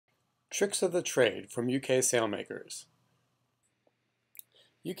Tricks of the Trade from UK Sailmakers.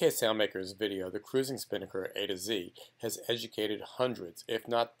 UK Sailmakers video, The Cruising Spinnaker A to Z, has educated hundreds, if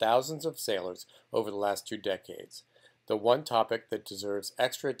not thousands of sailors over the last 2 decades. The one topic that deserves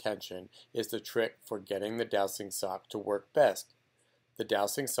extra attention is the trick for getting the dowsing sock to work best. The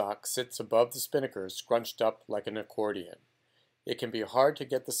dowsing sock sits above the spinnaker, scrunched up like an accordion. It can be hard to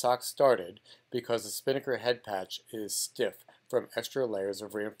get the sock started because the spinnaker head patch is stiff from extra layers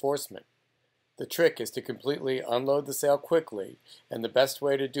of reinforcement. The trick is to completely unload the sail quickly, and the best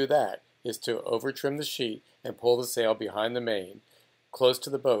way to do that is to over-trim the sheet and pull the sail behind the main, close to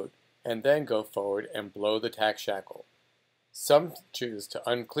the boat, and then go forward and blow the tack shackle. Some choose to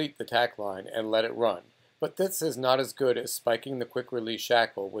uncleat the tack line and let it run, but this is not as good as spiking the quick-release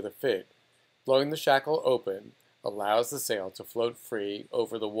shackle with a fid. Blowing the shackle open allows the sail to float free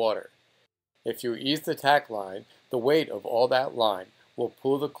over the water. If you ease the tack line, the weight of all that line will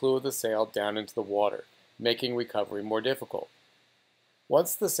pull the clew of the sail down into the water, making recovery more difficult.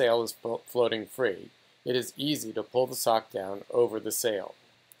 Once the sail is floating free, it is easy to pull the sock down over the sail.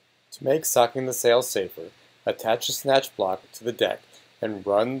 To make socking the sail safer, attach a snatch block to the deck and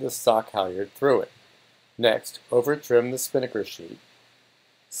run the sock halyard through it. Next, over-trim the spinnaker sheet,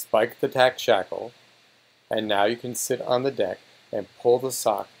 spike the tack shackle, and now you can sit on the deck and pull the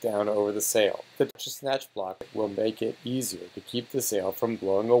sock down over the sail. The snatch block will make it easier to keep the sail from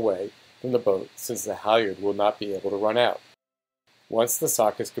blowing away from the boat, since the halyard will not be able to run out. Once the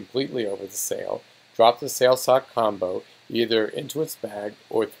sock is completely over the sail, drop the sail sock combo either into its bag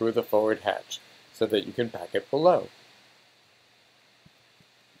or through the forward hatch so that you can pack it below.